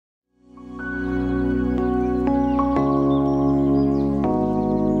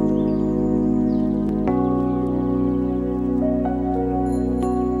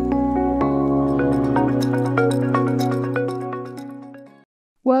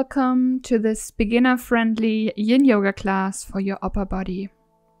Welcome to this beginner-friendly Yin Yoga class for your upper body.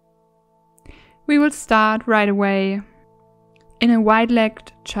 We will start right away in a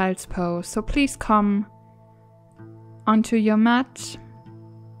wide-legged child's pose. So please come onto your mat.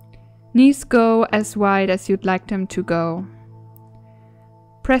 Knees go as wide as you'd like them to go.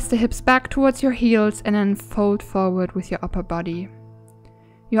 Press the hips back towards your heels and then fold forward with your upper body.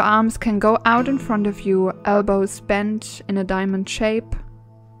 Your arms can go out in front of you, elbows bent in a diamond shape.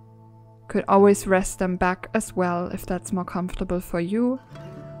 Could always rest them back as well if that's more comfortable for you.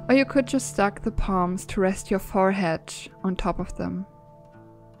 Or you could just stack the palms to rest your forehead on top of them.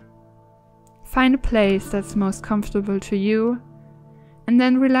 Find a place that's most comfortable to you and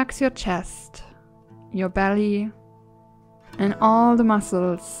then relax your chest, your belly, and all the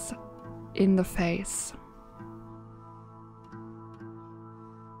muscles in the face.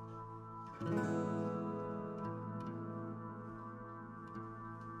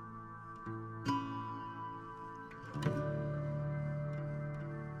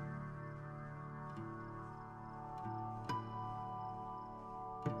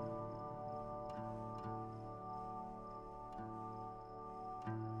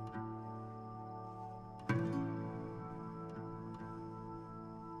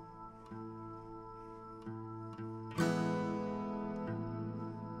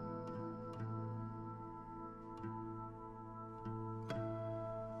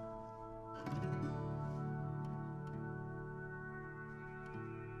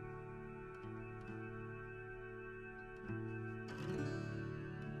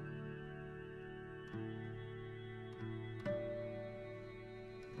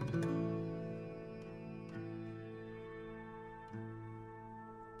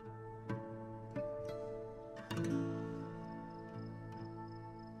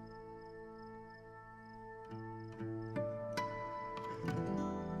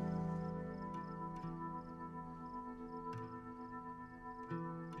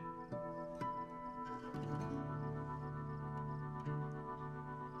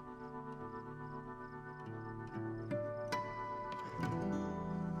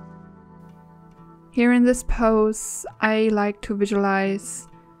 Here in this pose, I like to visualize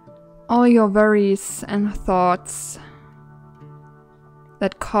all your worries and thoughts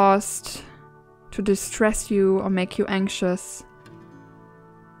that caused to distress you or make you anxious.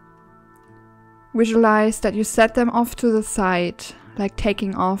 Visualize that you set them off to the side, like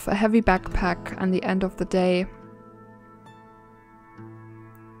taking off a heavy backpack at the end of the day.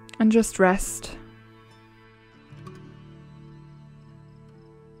 And just rest.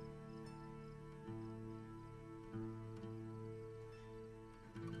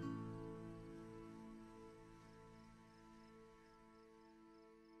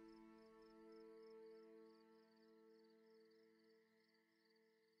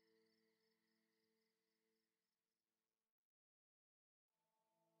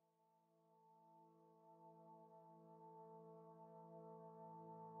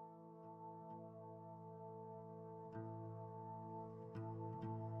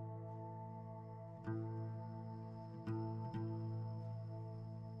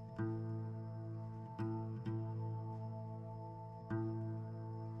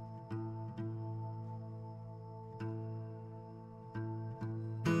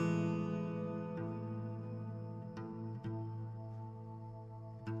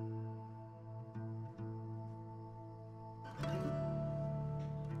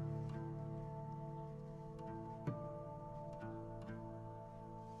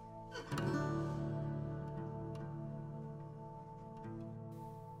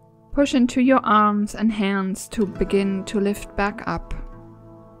 Push into your arms and hands to begin to lift back up.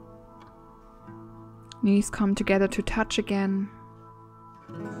 Knees come together to touch again.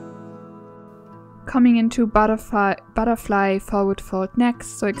 Coming into butterfly forward fold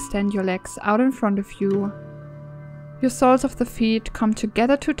next, so extend your legs out in front of you. Your soles of the feet come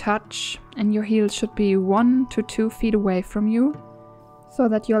together to touch and your heels should be 1 to 2 feet away from you, so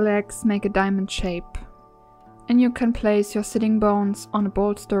that your legs make a diamond shape. And you can place your sitting bones on a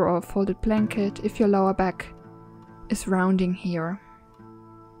bolster or a folded blanket if your lower back is rounding here.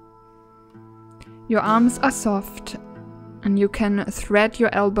 Your arms are soft and you can thread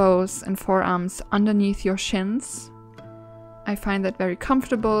your elbows and forearms underneath your shins. I find that very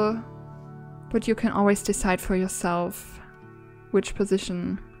comfortable, but you can always decide for yourself which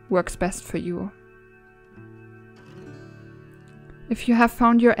position works best for you. If you have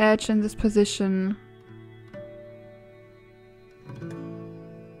found your edge in this position,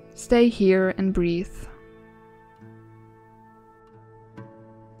 stay here and breathe.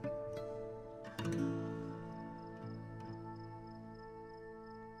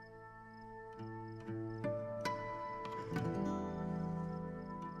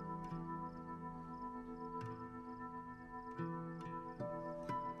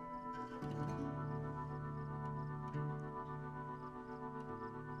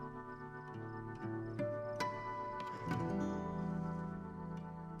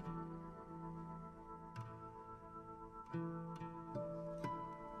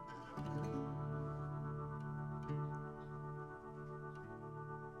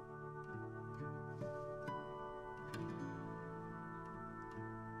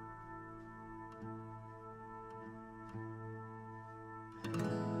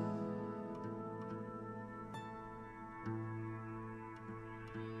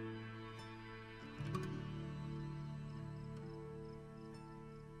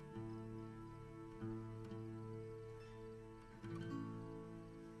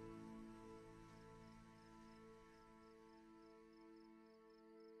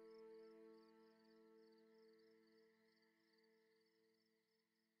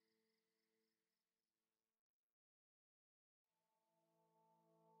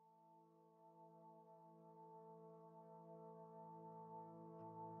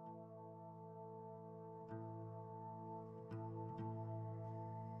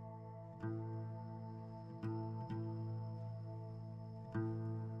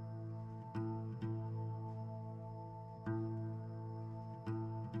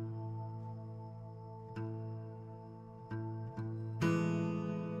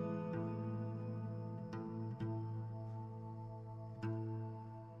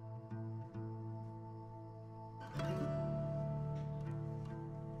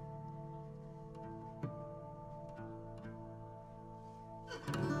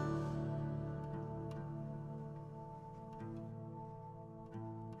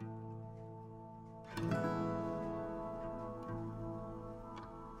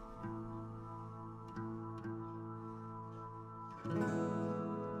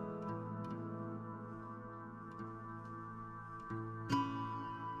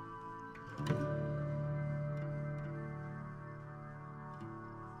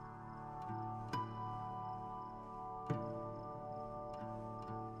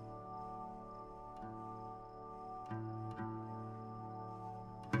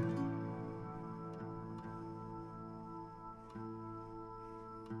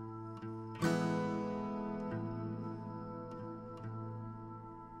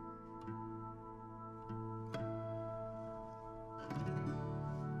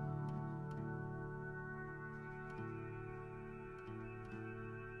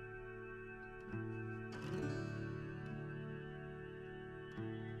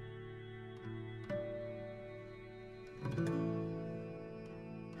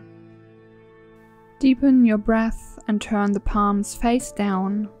 Deepen your breath and turn the palms face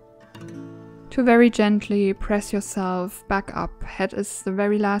down to very gently press yourself back up. Head is the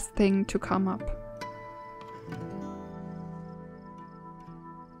very last thing to come up.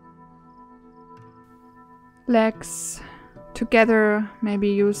 Legs together, maybe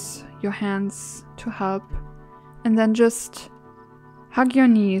use your hands to help, and then just hug your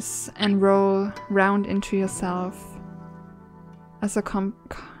knees and roll round into yourself as a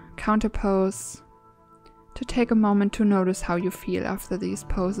counter pose, to take a moment to notice how you feel after these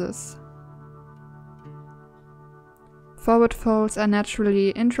poses. Forward folds are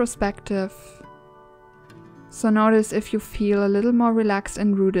naturally introspective, so notice if you feel a little more relaxed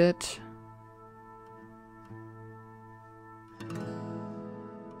and rooted.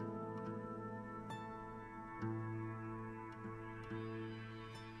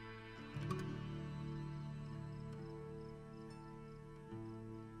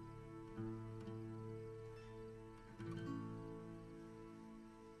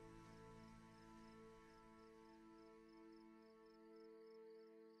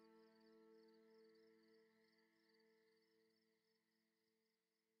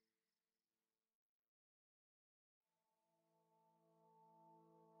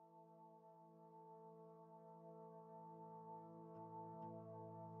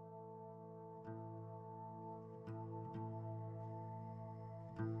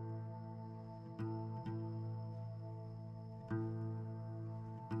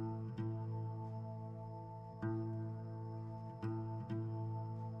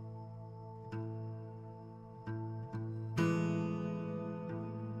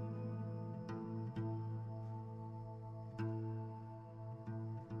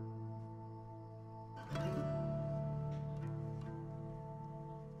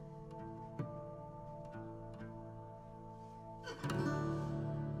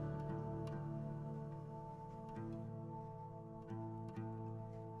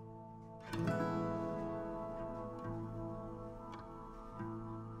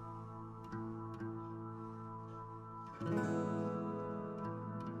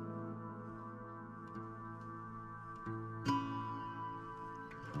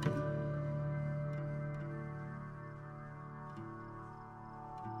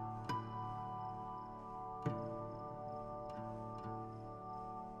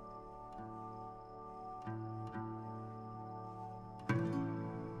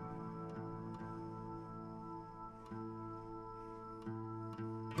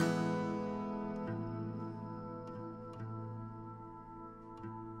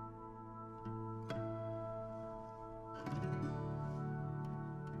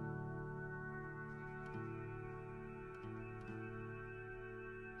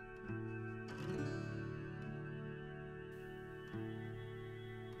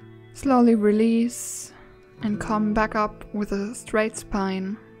 Slowly release and come back up with a straight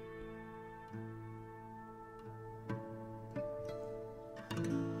spine.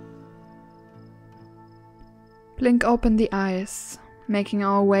 Blink open the eyes, making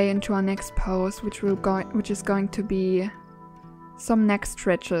our way into our next pose, which is going to be some neck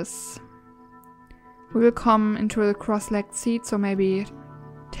stretches. We will come into a cross-legged seat, so maybe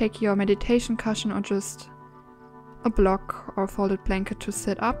take your meditation cushion or just a block or folded blanket to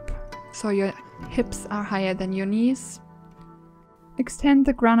sit up, so your hips are higher than your knees. Extend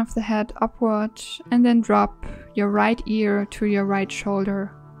the crown of the head upward and then drop your right ear to your right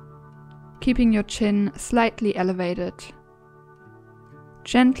shoulder, keeping your chin slightly elevated.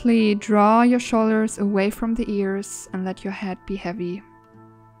 Gently draw your shoulders away from the ears and let your head be heavy.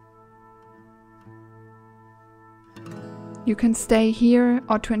 You can stay here,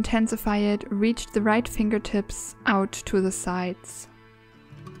 or to intensify it, reach the right fingertips out to the sides.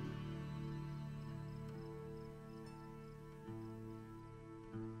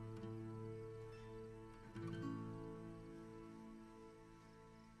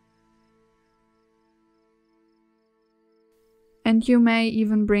 And you may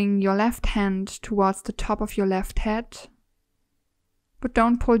even bring your left hand towards the top of your left head, but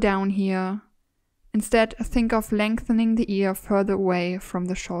don't pull down here. Instead, think of lengthening the ear further away from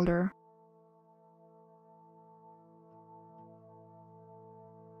the shoulder.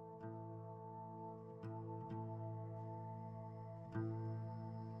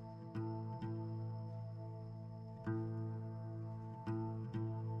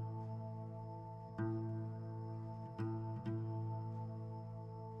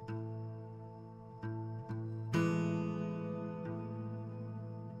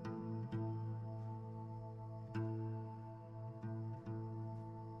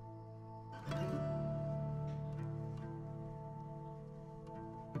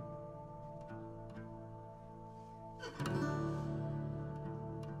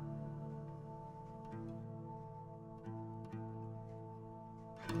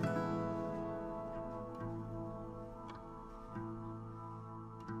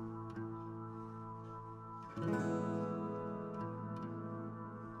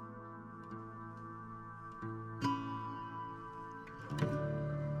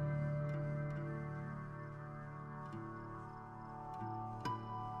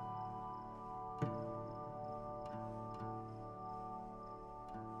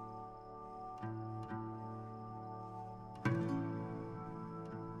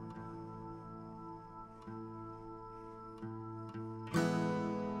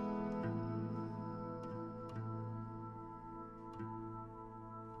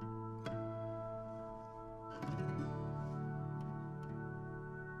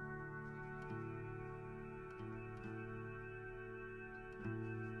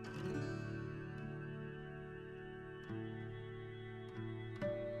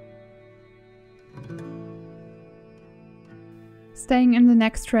 Staying in the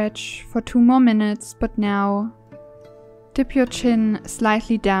neck stretch for 2 more minutes, but now dip your chin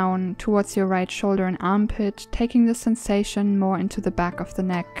slightly down towards your right shoulder and armpit, taking the sensation more into the back of the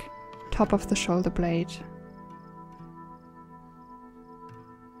neck, top of the shoulder blade.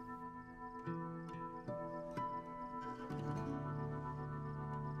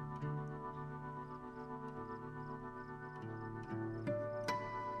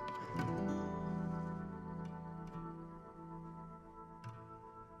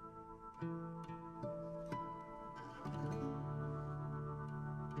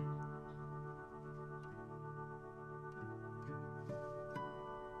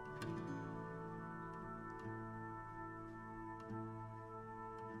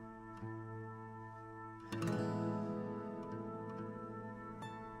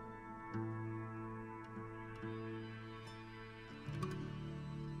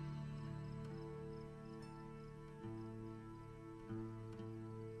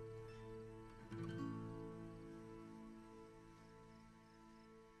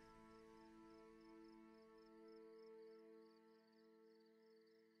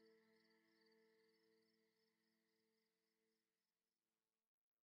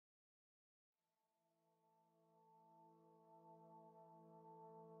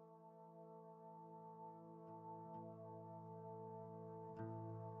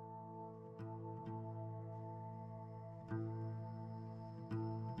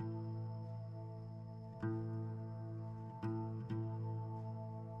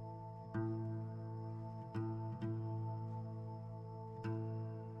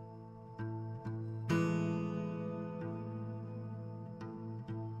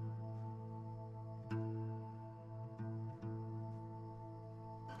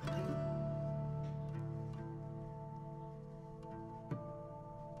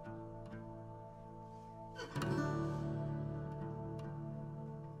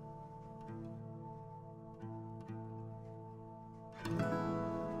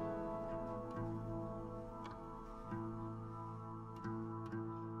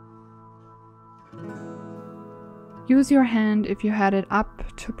 Use your hand if you had it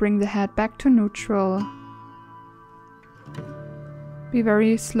up to bring the head back to neutral. Be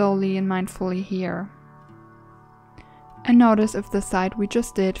very slowly and mindfully here. And notice if the side we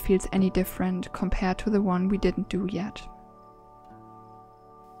just did feels any different compared to the one we didn't do yet.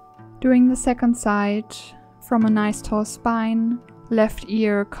 Doing the second side from a nice tall spine, left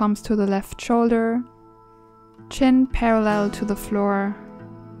ear comes to the left shoulder, chin parallel to the floor.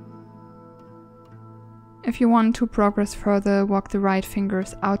 If you want to progress further, walk the right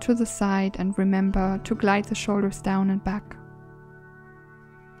fingers out to the side and remember to glide the shoulders down and back.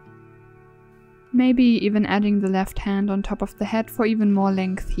 Maybe even adding the left hand on top of the head for even more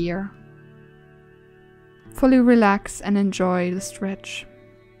length here. Fully relax and enjoy the stretch.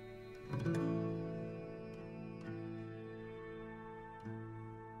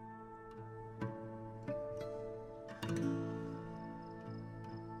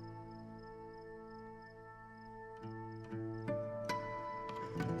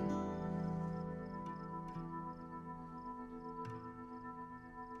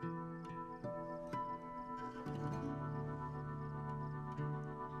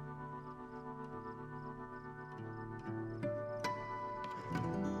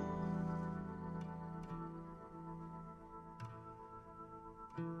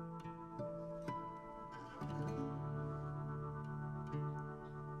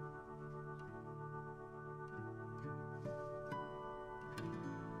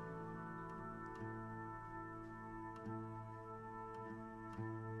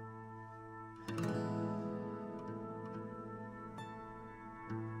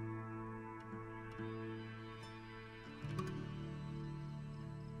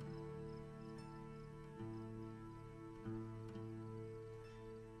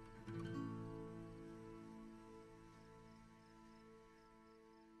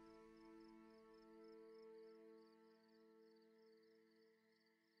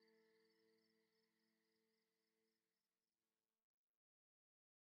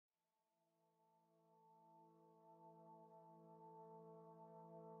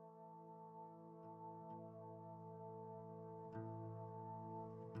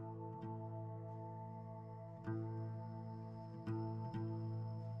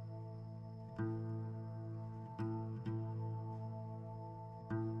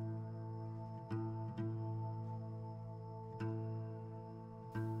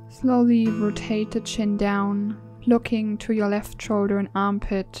 Slowly rotate the chin down, looking to your left shoulder and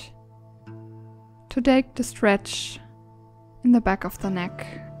armpit to take the stretch in the back of the neck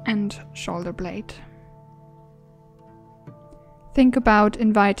and shoulder blade. Think about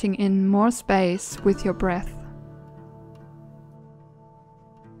inviting in more space with your breath.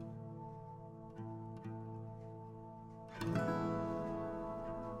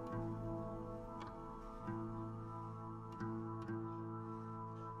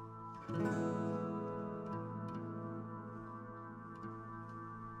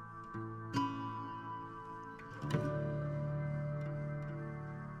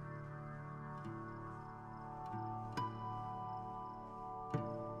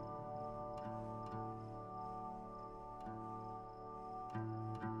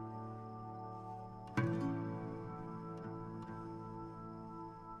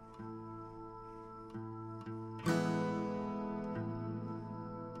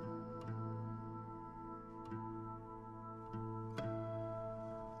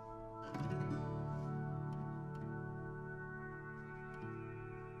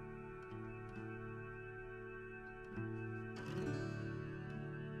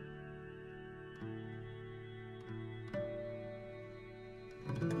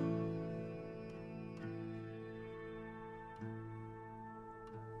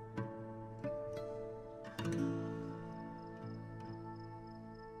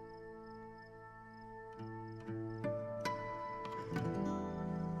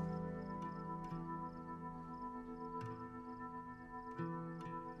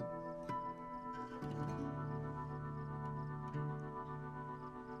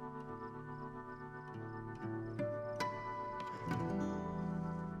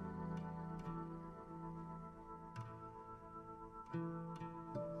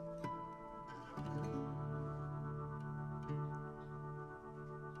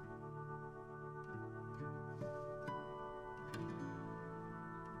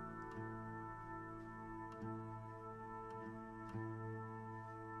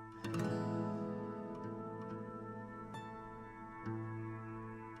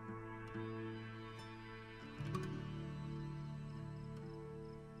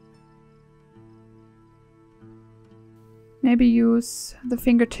 Maybe use the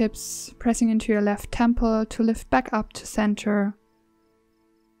fingertips pressing into your left temple to lift back up to center.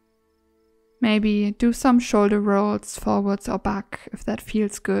 Maybe do some shoulder rolls forwards or back if that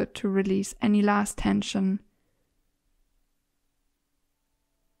feels good to release any last tension.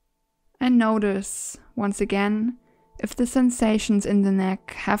 And notice, once again, if the sensations in the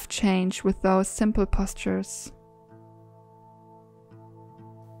neck have changed with those simple postures.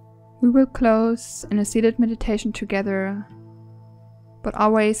 We will close in a seated meditation together, but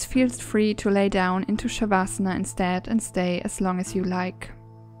always feel free to lay down into Shavasana instead and stay as long as you like.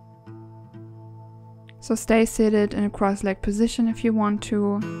 So stay seated in a cross-legged position if you want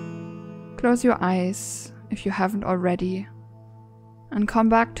to. Close your eyes if you haven't already, and come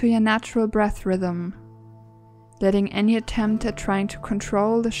back to your natural breath rhythm, letting any attempt at trying to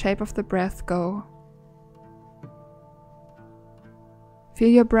control the shape of the breath go. Feel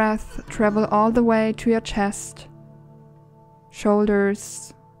your breath travel all the way to your chest,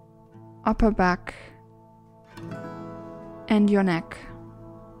 shoulders, upper back, and your neck.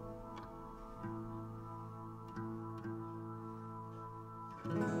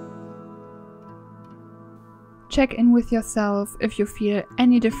 Check in with yourself if you feel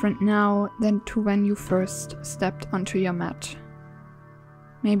any different now than to when you first stepped onto your mat.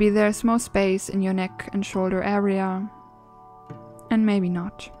 Maybe there's more space in your neck and shoulder area, and maybe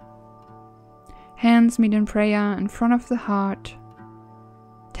not. Hands meet in prayer in front of the heart.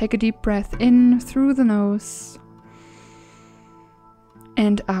 Take a deep breath in through the nose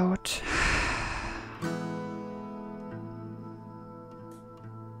and out.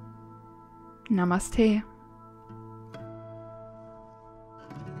 Namaste.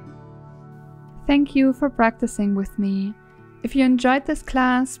 Thank you for practicing with me. If you enjoyed this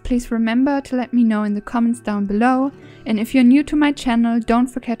class, please remember to let me know in the comments down below, and if you're new to my channel, don't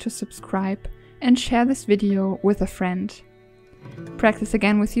forget to subscribe and share this video with a friend. Practice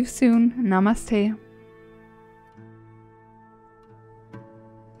again with you soon. Namaste.